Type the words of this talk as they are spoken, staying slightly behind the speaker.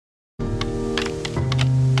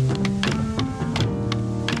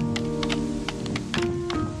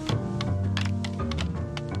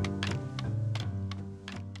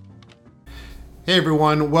Hey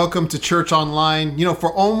everyone, welcome to Church Online.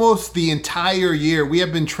 For almost the entire year, we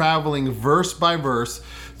have been traveling verse by verse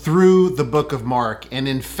through the book of Mark. And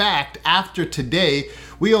in fact, after today,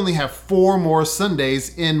 we only have 4 more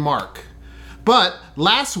Sundays in Mark. But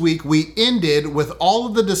last week, we ended with all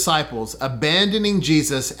of the disciples abandoning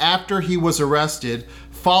Jesus after he was arrested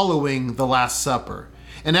following the Last Supper.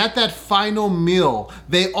 And at that final meal,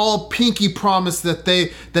 they all pinky promised that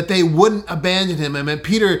they wouldn't abandon him. And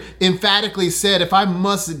Peter emphatically said, "If I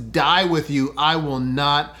must die with you, I will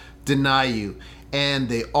not deny you." And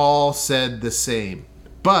they all said the same.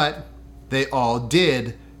 But they all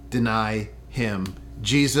did deny him.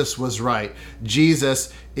 Jesus was right. Jesus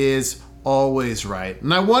is always right.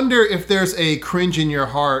 And I wonder if there's a cringe in your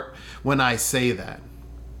heart when I say that.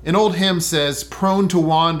 An old hymn says, "Prone to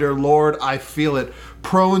wander, Lord, I feel it.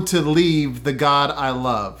 Prone to leave the God I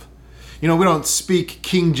love." We don't speak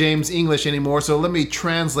King James English anymore, so let me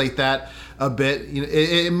translate that a bit.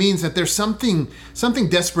 It means that there's something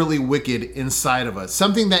desperately wicked inside of us,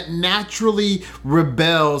 something that naturally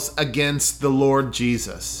rebels against the Lord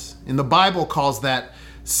Jesus. And the Bible calls that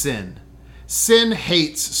sin. Sin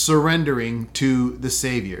hates surrendering to the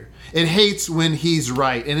Savior. It hates when he's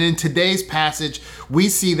right. And in today's passage, we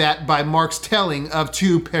see that by Mark's telling of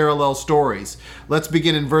 2 parallel stories. Let's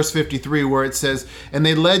begin in verse 53 where it says, "And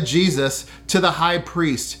they led Jesus to the high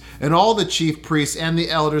priest, and all the chief priests and the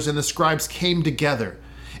elders and the scribes came together.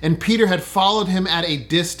 And Peter had followed him at a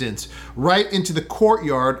distance, right into the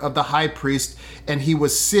courtyard of the high priest, and he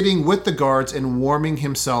was sitting with the guards and warming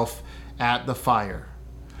himself at the fire."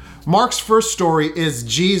 Mark's first story is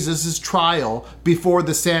Jesus' trial before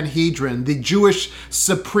the Sanhedrin, the Jewish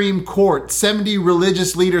Supreme Court, 70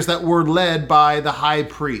 religious leaders that were led by the high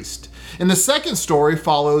priest. And the second story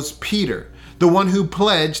follows Peter, the one who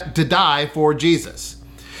pledged to die for Jesus.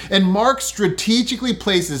 And Mark strategically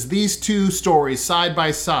places these 2 stories side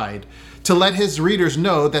by side to let his readers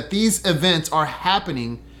know that these events are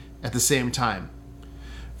happening at the same time.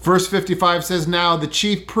 Verse 55 says, "Now the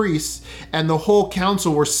chief priests and the whole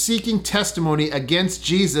council were seeking testimony against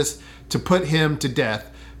Jesus to put him to death,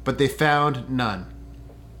 but they found none.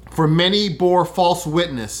 For many bore false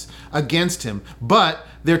witness against him, but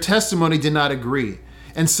their testimony did not agree.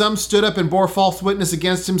 And some stood up and bore false witness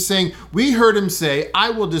against him, saying, 'We heard him say, I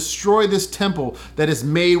will destroy this temple that is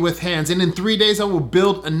made with hands, and in 3 days I will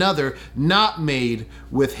build another not made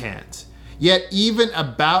with hands.' Yet even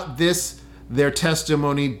about this their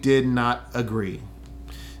testimony did not agree."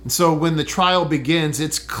 And so when the trial begins,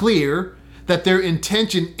 it's clear that their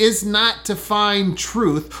intention is not to find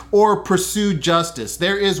truth or pursue justice.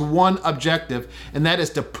 There is one objective, and that is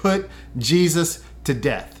to put Jesus to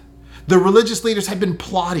death. The religious leaders had been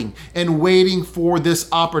plotting and waiting for this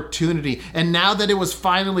opportunity, and now that it was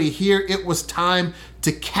finally here, it was time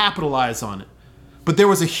to capitalize on it. But there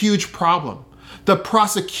was a huge problem. The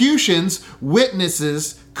prosecution's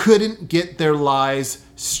witnesses couldn't get their lies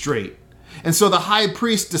straight. And so the high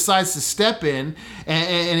priest decides to step in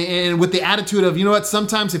and with the attitude of,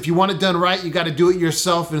 sometimes if you want it done right, you got to do it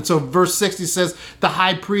yourself. And so verse 60 says, "The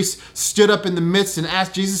high priest stood up in the midst and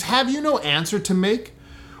asked Jesus, 'Have you no answer to make?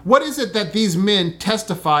 What is it that these men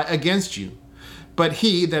testify against you?' But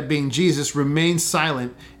he," that being Jesus, "remained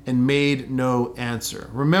silent and made no answer."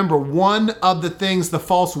 Remember, one of the things the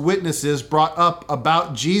false witnesses brought up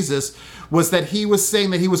about Jesus was that he was saying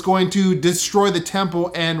that he was going to destroy the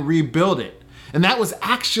temple and rebuild it. And that was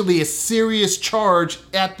actually a serious charge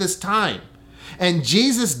at this time. And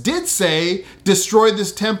Jesus did say, "Destroy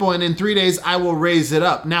this temple, and in 3 days I will raise it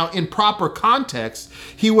up." Now, in proper context,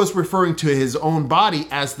 he was referring to his own body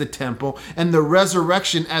as the temple and the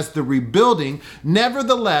resurrection as the rebuilding.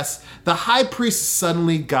 Nevertheless, the high priest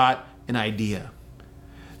suddenly got an idea.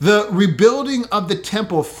 The rebuilding of the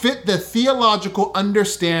temple fit the theological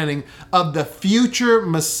understanding of the future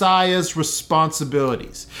Messiah's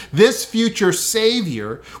responsibilities. This future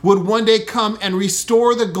Savior would one day come and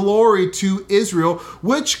restore the glory to Israel,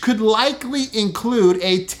 which could likely include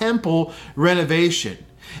a temple renovation.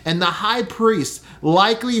 And the high priest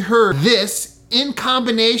likely heard this in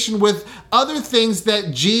combination with other things that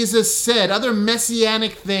Jesus said, other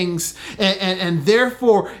messianic things, and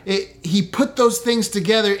therefore he put those things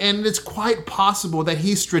together, and it's quite possible that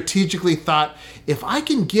he strategically thought, if I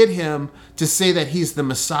can get him to say that he's the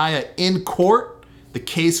Messiah in court, the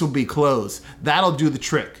case will be closed. That'll do the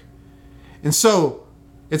trick. And so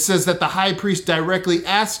it says that the high priest directly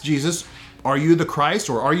asked Jesus, "Are you the Christ,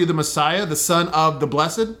 or are you the Messiah, the Son of the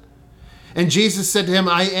Blessed?" And Jesus said to him,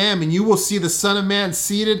 "I am, and you will see the Son of Man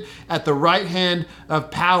seated at the right hand of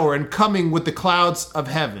power and coming with the clouds of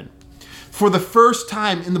heaven." For the first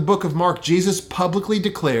time in the book of Mark, Jesus publicly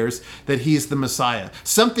declares that he's the Messiah,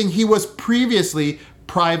 something he was previously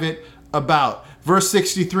private about. Verse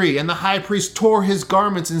 63, and the high priest tore his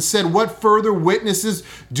garments and said, what further witnesses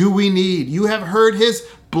do we need? You have heard his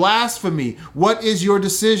blasphemy. What is your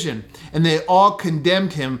decision? And they all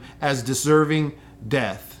condemned him as deserving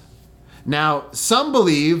death. Now, some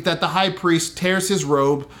believe that the high priest tears his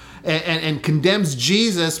robe and condemns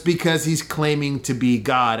Jesus because he's claiming to be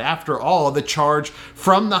God. After all, the charge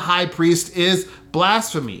from the high priest is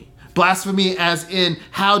blasphemy. Blasphemy as in,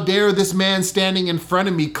 how dare this man standing in front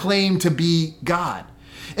of me claim to be God?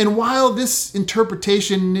 And while this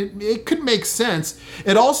interpretation, it could make sense,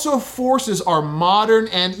 it also forces our modern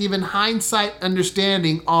and even hindsight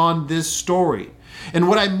understanding on this story. And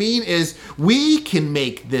what I mean is we can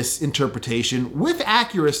make this interpretation with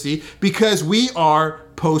accuracy because we are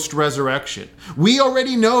post-resurrection. We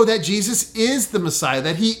already know that Jesus is the Messiah,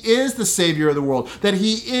 that he is the Savior of the world, that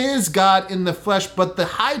he is God in the flesh, but the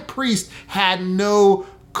high priest had no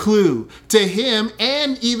clue. To him,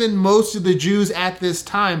 and even most of the Jews at this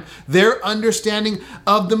time, their understanding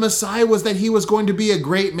of the Messiah was that he was going to be a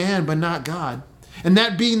great man, but not God. And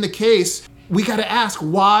that being the case, we got to ask,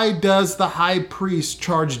 why does the high priest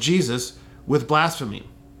charge Jesus with blasphemy?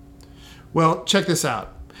 Well, check this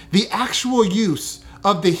out. The actual use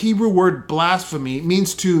of the Hebrew word blasphemy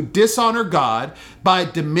means to dishonor God by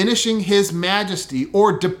diminishing his majesty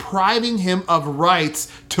or depriving him of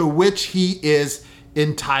rights to which he is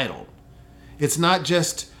entitled. It's not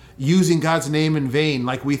just using God's name in vain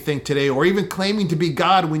like we think today, or even claiming to be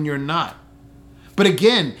God when you're not. But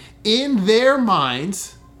again, in their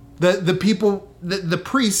minds, the people, the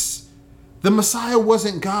priests, the Messiah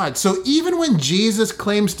wasn't God. So even when Jesus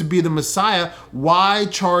claims to be the Messiah, why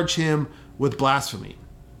charge him with blasphemy?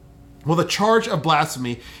 Well, the charge of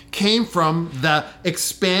blasphemy came from the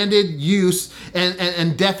expanded use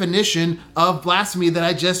and definition of blasphemy that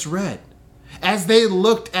I just read. As they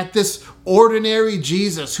looked at this ordinary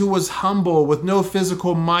Jesus who was humble with no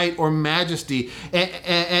physical might or majesty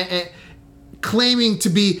and claiming to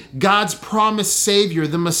be God's promised Savior,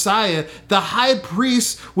 the Messiah, the high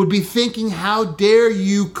priest would be thinking, how dare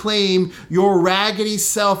you claim your raggedy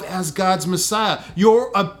self as God's Messiah?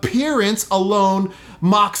 Your appearance alone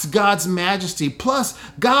mocks God's majesty. Plus,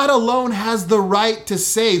 God alone has the right to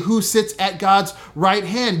say who sits at God's right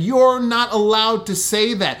hand. You're not allowed to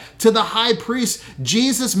say that. To the high priest,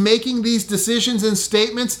 Jesus making these decisions and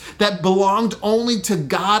statements that belonged only to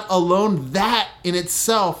God alone, that in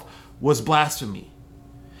itself was blasphemy.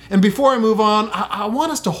 And before I move on, I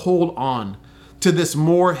want us to hold on to this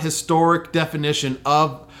more historic definition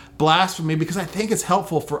of blasphemy because I think it's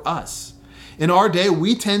helpful for us. In our day,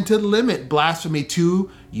 we tend to limit blasphemy to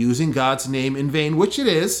using God's name in vain, which it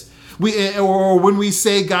is. Or when we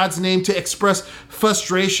say God's name to express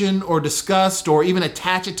frustration or disgust or even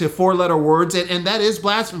attach it to four-letter words, and that is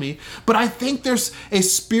blasphemy. But I think there's a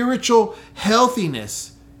spiritual healthiness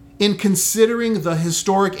in considering the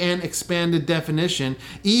historic and expanded definition,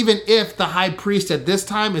 even if the high priest at this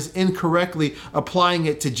time is incorrectly applying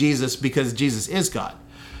it to Jesus because Jesus is God.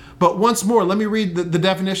 But once more, let me read the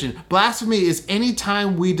definition. Blasphemy is any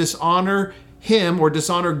time we dishonor him or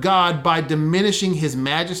dishonor God by diminishing his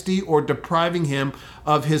majesty or depriving him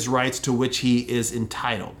of his rights to which he is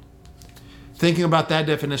entitled. Thinking about that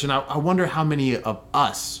definition, I wonder how many of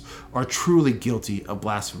us are truly guilty of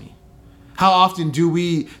blasphemy. How often do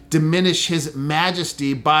we diminish his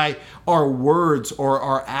majesty by our words or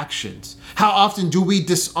our actions? How often do we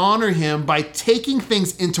dishonor him by taking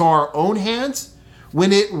things into our own hands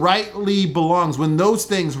when it rightly belongs, when those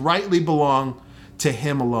things rightly belong to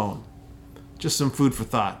him alone? Just some food for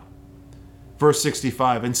thought. Verse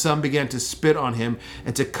 65, and some began to spit on him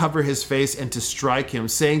and to cover his face and to strike him,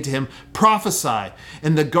 saying to him, prophesy.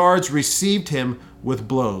 And the guards received him with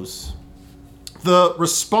blows. The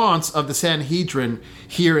response of the Sanhedrin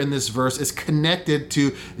here in this verse is connected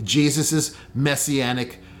to Jesus's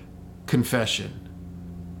messianic confession.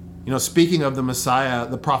 You know, speaking of the Messiah,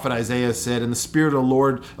 the prophet Isaiah said, and the Spirit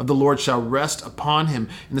of the Lord shall rest upon him,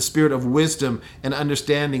 in the spirit of wisdom and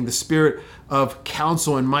understanding, the spirit of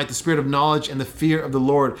counsel and might, the spirit of knowledge and the fear of the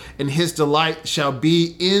Lord. And his delight shall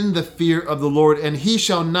be in the fear of the Lord, and he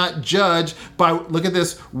shall not judge by, look at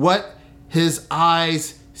this, what his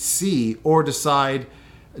eyes see or decide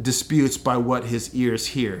disputes by what his ears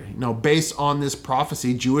hear. You know, based on this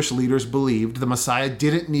prophecy, Jewish leaders believed the Messiah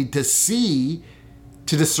didn't need to see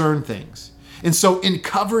to discern things. And so in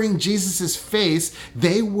covering Jesus's face,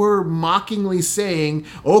 they were mockingly saying,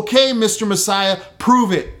 okay, Mr. Messiah,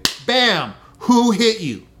 prove it. Bam! Who hit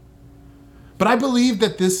you? But I believe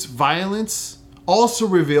that this violence also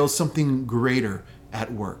reveals something greater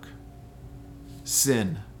at work: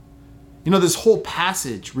 sin. This whole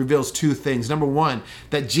passage reveals two things. Number one,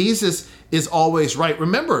 that Jesus is always right.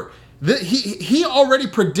 Remember, he already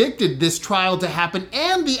predicted this trial to happen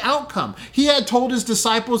and the outcome. He had told his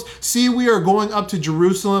disciples, "See, we are going up to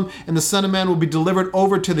Jerusalem, and the Son of Man will be delivered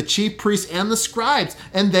over to the chief priests and the scribes,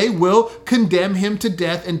 and they will condemn him to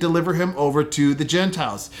death and deliver him over to the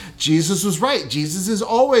Gentiles." Jesus was right. Jesus is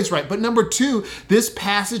always right. But number two, this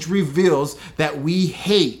passage reveals that we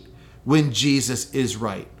hate when Jesus is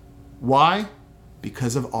right. Why?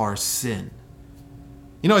 Because of our sin.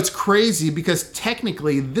 It's crazy because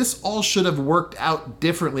technically this all should have worked out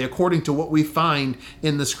differently according to what we find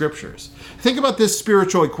in the scriptures. Think about this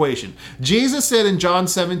spiritual equation. Jesus said in John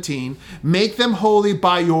 17, "Make them holy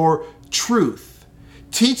by your truth.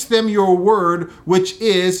 Teach them your word, which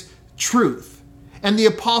is truth." And the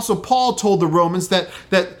Apostle Paul told the Romans that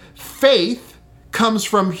faith comes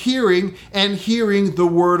from hearing, and hearing the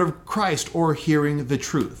word of Christ, or hearing the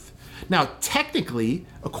truth. Now, technically,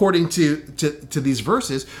 according to these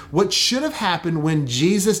verses, what should have happened when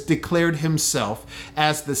Jesus declared himself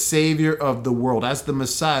as the Savior of the world, as the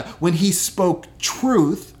Messiah, when he spoke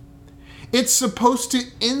truth, it's supposed to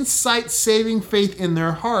incite saving faith in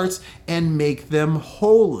their hearts and make them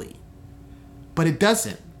holy. But it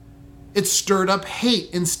doesn't. It stirred up hate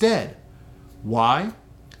instead. Why?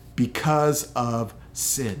 Because of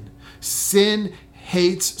sin. Sin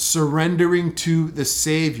hates surrendering to the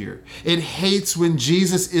Savior. It hates when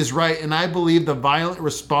Jesus is right. And I believe the violent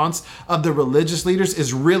response of the religious leaders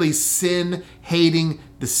is really sin hating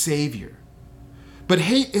the Savior. But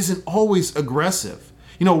hate isn't always aggressive.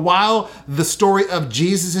 While the story of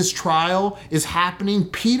Jesus' trial is happening,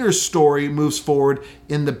 Peter's story moves forward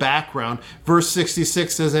in the background. Verse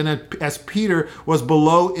 66 says, "And as Peter was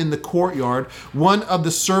below in the courtyard, one of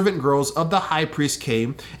the servant girls of the high priest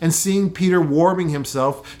came, and seeing Peter warming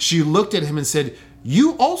himself, she looked at him and said,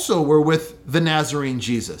 'You also were with the Nazarene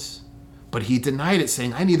Jesus.' But he denied it,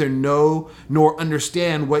 saying, 'I neither know nor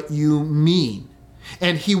understand what you mean.'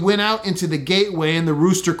 And he went out into the gateway, and the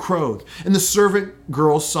rooster crowed. And the servant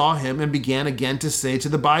girl saw him and began again to say to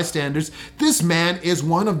the bystanders, 'This man is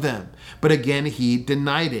one of them.' But again he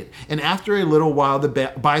denied it. And after a little while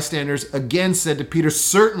the bystanders again said to Peter,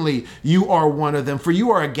 'Certainly you are one of them, for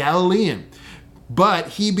you are a Galilean.' But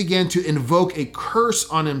he began to invoke a curse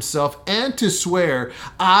on himself and to swear,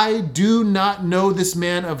 'I do not know this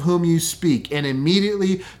man of whom you speak.' And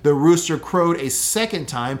immediately the rooster crowed a second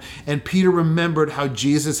time, and Peter remembered how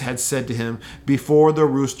Jesus had said to him, 'Before the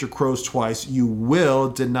rooster crows twice, you will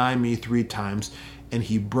deny me 3 times.' And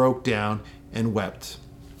he broke down and wept."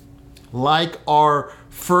 Like our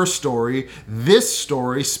first story, this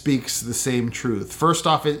story speaks the same truth. First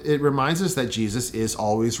off, it reminds us that Jesus is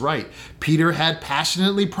always right. Peter had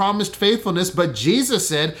passionately promised faithfulness, but Jesus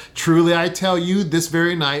said, "Truly I tell you, this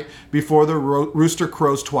very night, before the rooster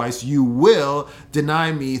crows twice, you will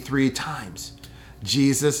deny me 3 times.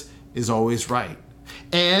 Jesus is always right.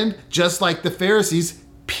 And just like the Pharisees,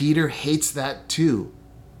 Peter hates that too,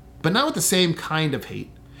 but not with the same kind of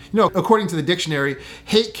hate. According to the dictionary,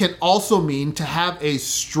 hate can also mean to have a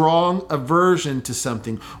strong aversion to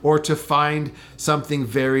something or to find something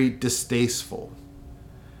very distasteful.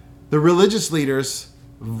 The religious leaders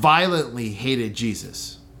violently hated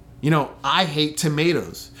Jesus. I hate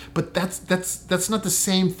tomatoes, but that's not the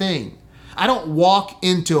same thing. I don't walk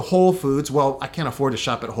into Whole Foods. Well, I can't afford to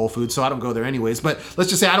shop at Whole Foods, so I don't go there anyways. But let's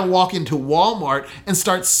just say I don't walk into Walmart and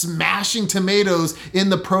start smashing tomatoes in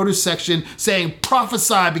the produce section saying,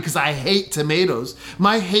 "Prophesy," because I hate tomatoes.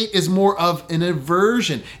 My hate is more of an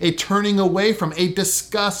aversion, a turning away from, a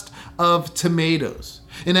disgust of tomatoes.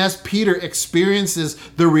 And as Peter experiences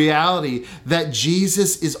the reality that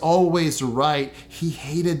Jesus is always right, he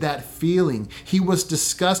hated that feeling. He was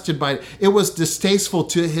disgusted by it. It was distasteful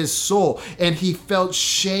to his soul, and he felt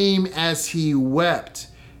shame as he wept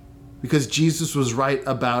because Jesus was right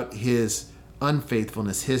about his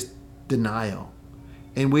unfaithfulness, his denial.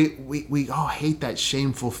 And we all hate that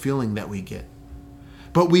shameful feeling that we get.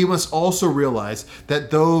 But we must also realize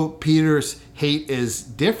that though Peter's hate is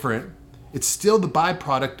different, it's still the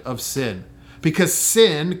byproduct of sin, because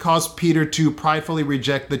sin caused Peter to pridefully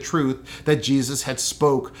reject the truth that Jesus had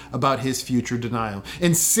spoke about his future denial.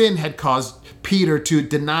 And sin had caused Peter to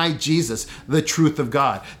deny Jesus, the truth of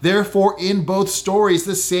God. Therefore, in both stories,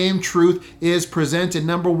 the same truth is presented.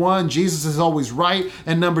 Number one, Jesus is always right.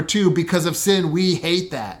 And number two, because of sin, we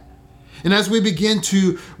hate that. And as we begin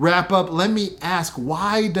to wrap up, let me ask,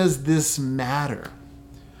 why does this matter?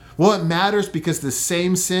 Well, it matters because the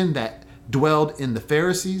same sin that dwelled in the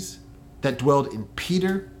Pharisees, that dwelled in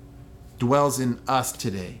Peter, dwells in us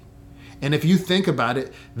today. And if you think about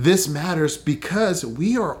it, this matters because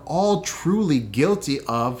we are all truly guilty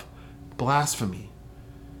of blasphemy.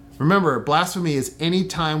 Remember, blasphemy is any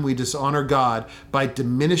time we dishonor God by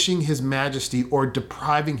diminishing his majesty or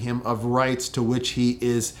depriving him of rights to which he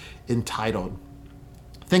is entitled.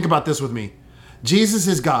 Think about this with me. Jesus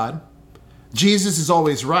is God. Jesus is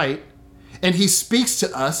always right. And he speaks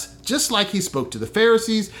to us just like he spoke to the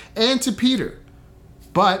Pharisees and to Peter.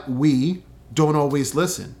 But we don't always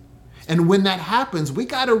listen. And when that happens, we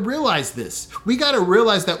got to realize this. We got to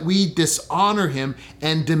realize that we dishonor him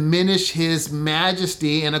and diminish his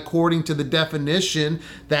majesty. And according to the definition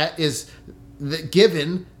that is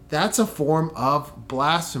given, that's a form of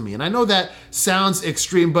blasphemy. And I know that sounds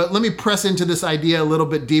extreme, but let me press into this idea a little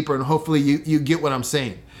bit deeper and hopefully you get what I'm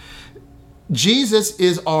saying. Jesus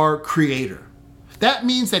is our creator. That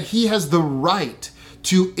means that he has the right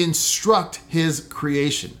to instruct his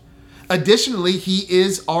creation. Additionally, he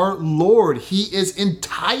is our Lord. He is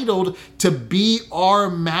entitled to be our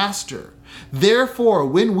master. Therefore,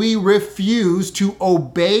 when we refuse to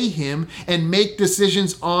obey him and make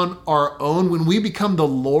decisions on our own, when we become the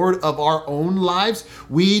Lord of our own lives,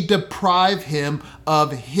 we deprive him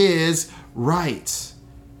of his rights.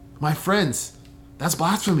 My friends, that's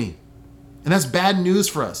blasphemy. And that's bad news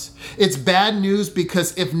for us. It's bad news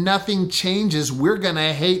because if nothing changes, we're going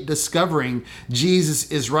to hate discovering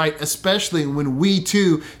Jesus is right, especially when we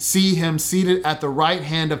too see him seated at the right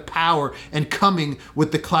hand of power and coming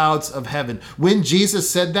with the clouds of heaven. When Jesus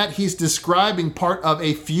said that, he's describing part of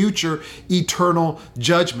a future eternal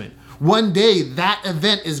judgment. One day that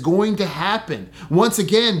event is going to happen. Once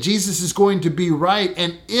again, Jesus is going to be right.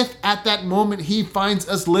 And if at that moment he finds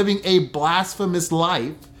us living a blasphemous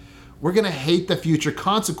life, we're going to hate the future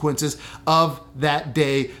consequences of that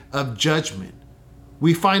day of judgment.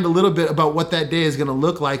 We find a little bit about what that day is going to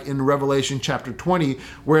look like in Revelation chapter 20,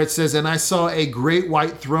 where it says, "And I saw a great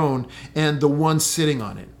white throne and the one sitting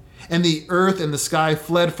on it. And the earth and the sky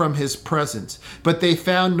fled from his presence, but they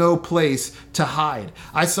found no place to hide.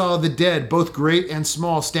 I saw the dead, both great and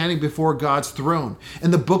small, standing before God's throne.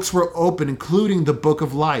 And the books were open, including the book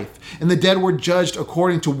of life. And the dead were judged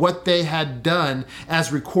according to what they had done,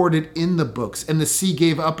 as recorded in the books. And the sea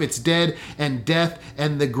gave up its dead, and death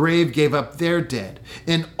and the grave gave up their dead.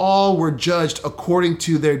 And all were judged according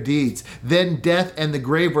to their deeds. Then death and the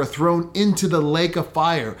grave were thrown into the lake of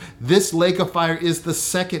fire. This lake of fire is the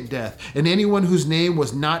second death. And anyone whose name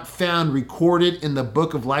was not found recorded in the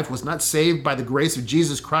book of life, was not saved by the grace of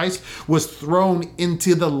Jesus Christ, was thrown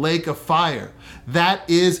into the lake of fire." That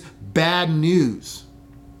is bad news.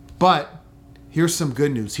 But here's some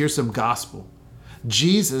good news. Here's some gospel.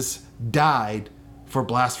 Jesus died for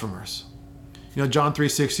blasphemers. You know, John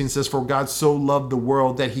 3:16 says, "For God so loved the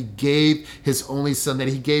world that he gave his only son," that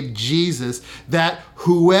he gave Jesus, "that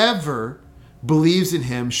whoever believes in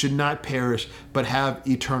him should not perish, but have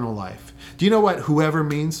eternal life." Do you know what whoever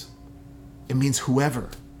means? It means whoever,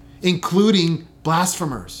 including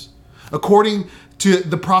blasphemers. According to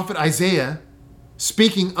the prophet Isaiah,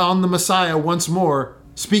 speaking on the Messiah once more,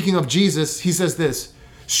 speaking of Jesus, he says this,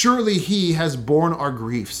 "Surely he has borne our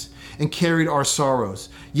griefs and carried our sorrows,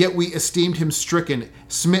 yet we esteemed him stricken,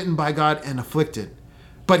 smitten by God, and afflicted.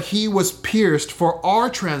 But he was pierced for our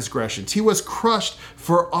transgressions. He was crushed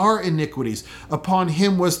for our iniquities. Upon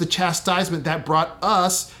him was the chastisement that brought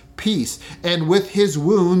us peace. And with his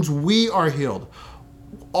wounds we are healed.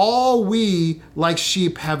 All we like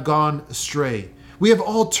sheep have gone astray. We have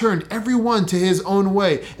all turned every one to his own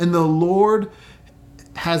way. And the Lord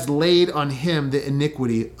has laid on him the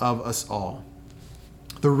iniquity of us all."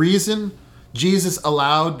 The reason Jesus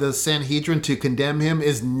allowed the Sanhedrin to condemn him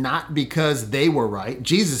is not because they were right.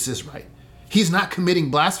 Jesus is right. He's not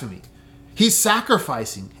committing blasphemy. He's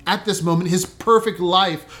sacrificing at this moment his perfect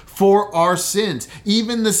life for our sins,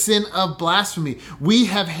 even the sin of blasphemy. We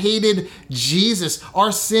have hated Jesus.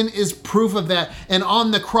 Our sin is proof of that. And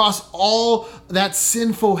on the cross, all that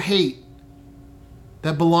sinful hate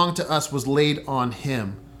that belonged to us was laid on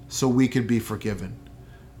him so we could be forgiven.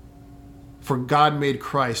 For God made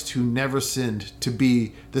Christ, who never sinned, to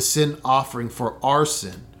be the sin offering for our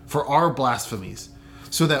sin, for our blasphemies,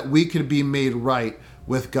 so that we could be made right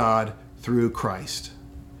with God through Christ.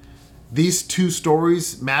 These two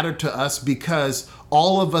stories matter to us because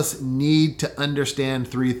all of us need to understand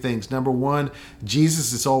three things. Number one,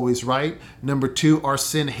 Jesus is always right. Number two, our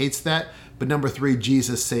sin hates that. But number three,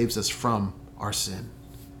 Jesus saves us from our sin.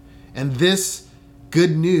 And this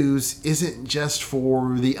good news isn't just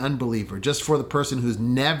for the unbeliever, just for the person who's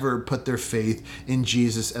never put their faith in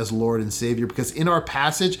Jesus as Lord and Savior. Because in our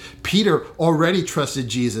passage, Peter already trusted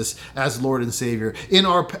Jesus as Lord and Savior.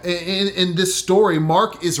 In this story,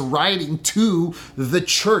 Mark is writing to the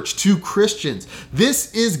church, to Christians.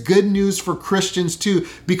 This is good news for Christians too,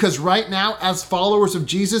 because right now, as followers of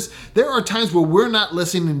Jesus, there are times where we're not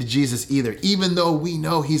listening to Jesus either, even though we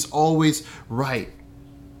know he's always right.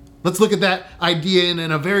 Let's look at that idea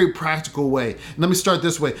in a very practical way. Let me start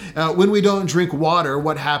this way. When we don't drink water,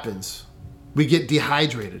 what happens? We get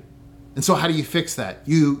dehydrated. And so how do you fix that?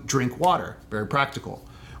 You drink water. Very practical.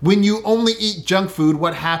 When you only eat junk food,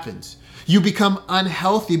 what happens? You become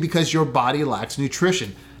unhealthy because your body lacks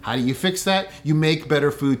nutrition. How do you fix that? You make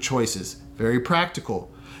better food choices. Very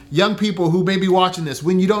practical. Young people who may be watching this,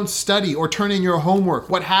 when you don't study or turn in your homework,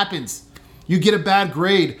 what happens? You get a bad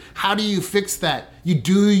grade. How do you fix that? You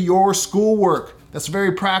do your schoolwork. That's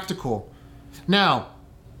very practical. Now,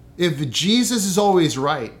 if Jesus is always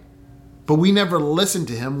right, but we never listen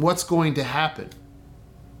to him, what's going to happen?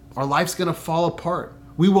 Our life's going to fall apart.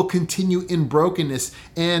 We will continue in brokenness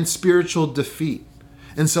and spiritual defeat.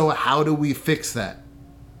 And so how do we fix that?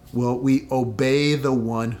 Well, we obey the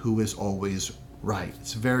one who is always right.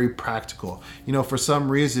 It's very practical. For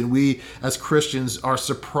some reason, we as Christians are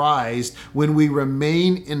surprised when we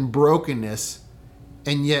remain in brokenness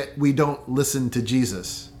and yet we don't listen to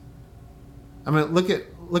Jesus. I mean, look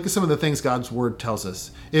at some of the things God's word tells us.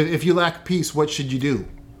 If you lack peace, what should you do?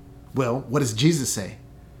 Well, what does Jesus say?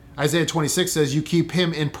 Isaiah 26 says, you keep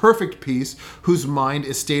him in perfect peace whose mind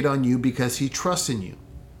is stayed on you because he trusts in you.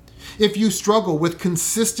 If you struggle with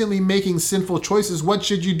consistently making sinful choices, what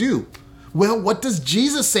should you do? Well, what does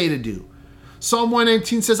Jesus say to do? Psalm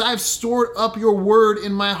 119 says, I have stored up your word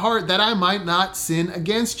in my heart that I might not sin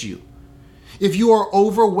against you. If you are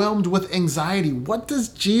overwhelmed with anxiety, what does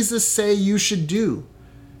Jesus say you should do?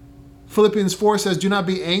 Philippians 4 says, do not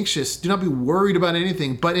be anxious, do not be worried about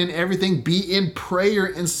anything, but in everything be in prayer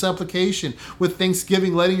and supplication with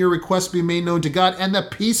thanksgiving, letting your requests be made known to God, and the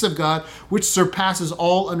peace of God, which surpasses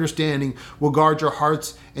all understanding, will guard your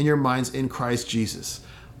hearts and your minds in Christ Jesus.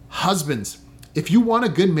 Husbands, if you want a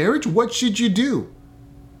good marriage, what should you do?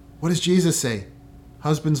 What does Jesus say?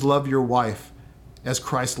 Husbands, love your wife as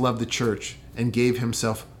Christ loved the church and gave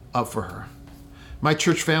himself up for her. My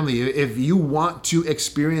church family, if you want to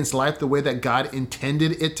experience life the way that God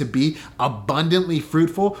intended it to be, abundantly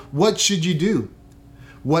fruitful, what should you do?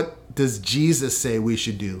 What does Jesus say we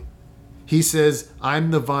should do? He says,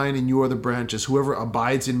 I'm the vine and you are the branches. Whoever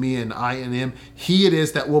abides in me and I in him, he it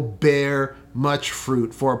is that will bear much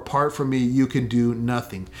fruit. For apart from me, you can do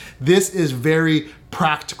nothing. This is very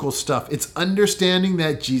practical stuff. It's understanding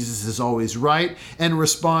that Jesus is always right and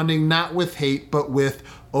responding not with hate, but with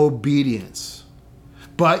obedience.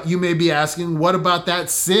 But you may be asking, what about that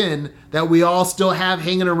sin that we all still have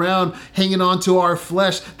hanging around, hanging on to our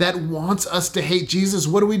flesh that wants us to hate Jesus?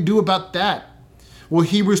 What do we do about that? Well,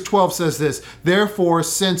 Hebrews 12 says this, therefore,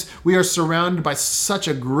 since we are surrounded by such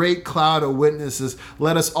a great cloud of witnesses,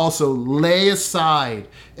 let us also lay aside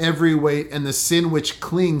every weight and the sin which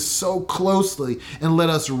clings so closely, and let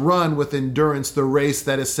us run with endurance the race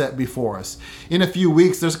that is set before us. In a few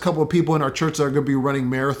weeks, there's a couple of people in our church that are going to be running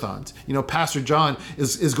marathons. Pastor John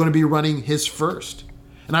is going to be running his first.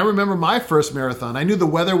 And I remember my first marathon. I knew the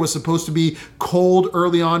weather was supposed to be cold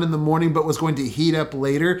early on in the morning, but was going to heat up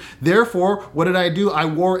later. Therefore, what did I do? I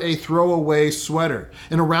wore a throwaway sweater.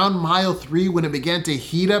 And around mile 3, when it began to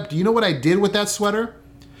heat up, do you know what I did with that sweater?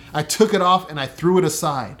 I took it off and I threw it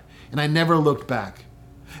aside, and I never looked back.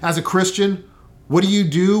 As a Christian, what do you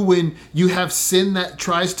do when you have sin that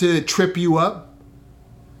tries to trip you up?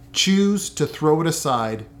 Choose to throw it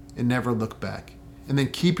aside and never look back. And then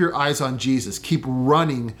keep your eyes on Jesus. Keep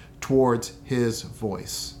running towards his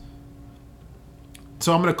voice.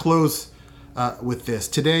 So I'm going to close with this.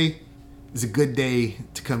 Today is a good day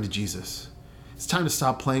to come to Jesus. It's time to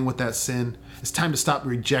stop playing with that sin. It's time to stop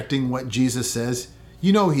rejecting what Jesus says.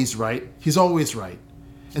 You know he's right. He's always right.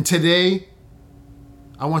 And today,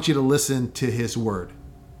 I want you to listen to his word.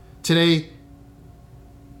 Today,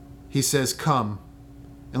 he says, come,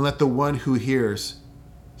 and let the one who hears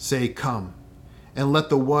say, come. And let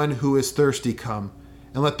the one who is thirsty come,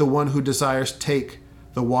 and let the one who desires take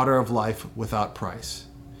the water of life without price.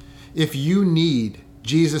 If you need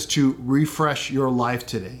Jesus to refresh your life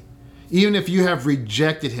today, even if you have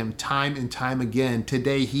rejected him time and time again,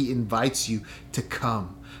 today he invites you to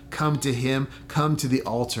come. Come to him, come to the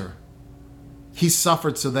altar. He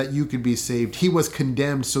suffered so that you could be saved. He was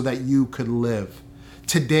condemned so that you could live.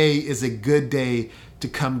 Today is a good day to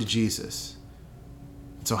come to Jesus.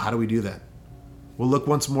 So how do we do that? We'll look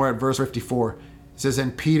once more at verse 54. It says,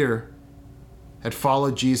 and Peter had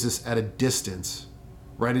followed Jesus at a distance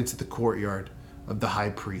right into the courtyard of the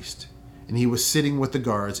high priest. And he was sitting with the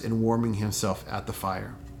guards and warming himself at the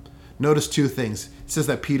fire. Notice two things. It says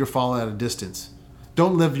that Peter followed at a distance.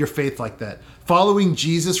 Don't live your faith like that. Following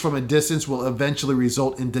Jesus from a distance will eventually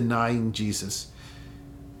result in denying Jesus.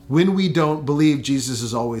 When we don't believe Jesus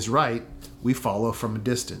is always right, we follow from a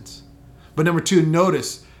distance. But number two,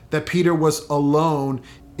 notice that Peter was alone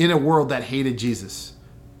in a world that hated Jesus.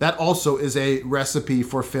 That also is a recipe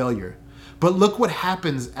for failure. But look what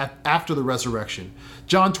happens after the resurrection.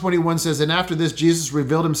 John 21 says, and after this, Jesus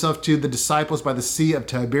revealed himself to the disciples by the Sea of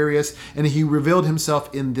Tiberias, and he revealed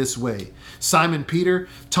himself in this way. Simon Peter,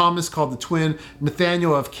 Thomas called the twin,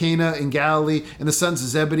 Nathanael of Cana in Galilee, and the sons of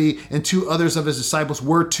Zebedee, and two others of his disciples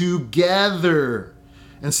were together.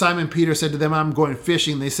 And Simon Peter said to them, I'm going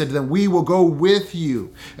fishing. They said to them, we will go with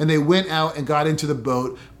you. And they went out and got into the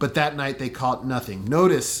boat, but that night they caught nothing.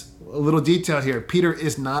 Notice a little detail here. Peter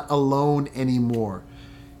is not alone anymore.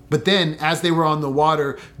 But then as they were on the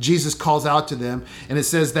water, Jesus calls out to them. And it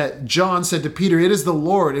says that John said to Peter, it is the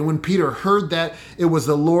Lord. And when Peter heard that it was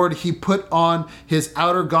the Lord, he put on his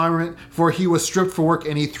outer garment, for he was stripped for work,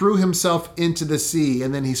 and he threw himself into the sea.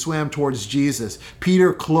 And then he swam towards Jesus.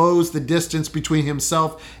 Peter closed the distance between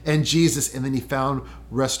himself and Jesus, and then he found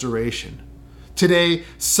restoration. Today,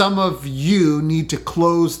 some of you need to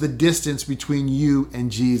close the distance between you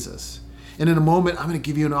and Jesus. And in a moment, I'm going to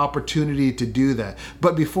give you an opportunity to do that.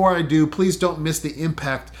 But before I do, please don't miss the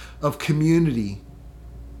impact of community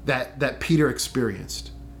that Peter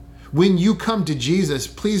experienced. When you come to Jesus,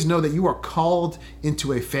 please know that you are called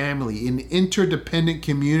into a family, an interdependent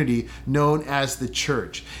community known as the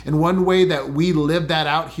church. And one way that we live that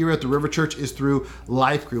out here at the River Church is through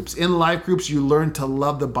life groups. In life groups, you learn to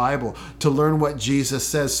love the Bible, to learn what Jesus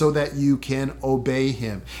says so that you can obey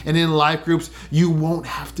him. And in life groups, you won't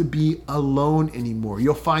have to be alone anymore.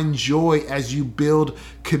 You'll find joy as you build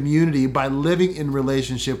community by living in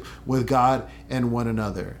relationship with God and one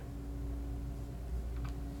another.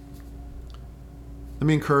 Let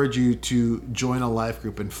me encourage you to join a life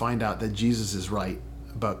group and find out that Jesus is right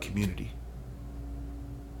about community.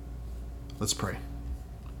 Let's pray.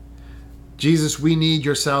 Jesus, we need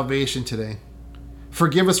your salvation today.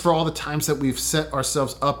 Forgive us for all the times that we've set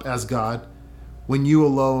ourselves up as God when you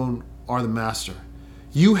alone are the master.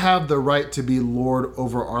 You have the right to be Lord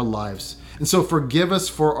over our lives. And so forgive us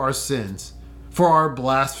for our sins, for our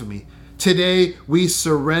blasphemy. Today we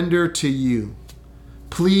surrender to you.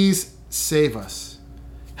 Please save us.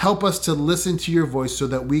 Help us to listen to your voice so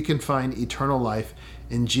that we can find eternal life.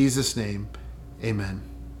 In Jesus' name, amen.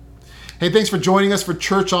 Hey, thanks for joining us for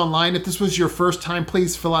Church Online. If this was your first time,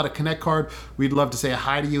 please fill out a Connect card. We'd love to say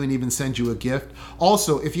hi to you and even send you a gift.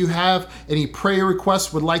 Also, if you have any prayer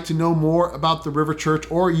requests, would like to know more about the River Church,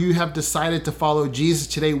 or you have decided to follow Jesus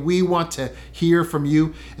today, we want to hear from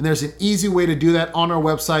you. And there's an easy way to do that on our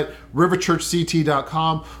website,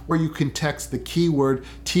 riverchurchct.com, where you can text the keyword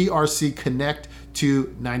TRC Connect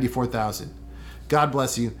to 94,000. God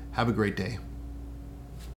bless you. Have a great day.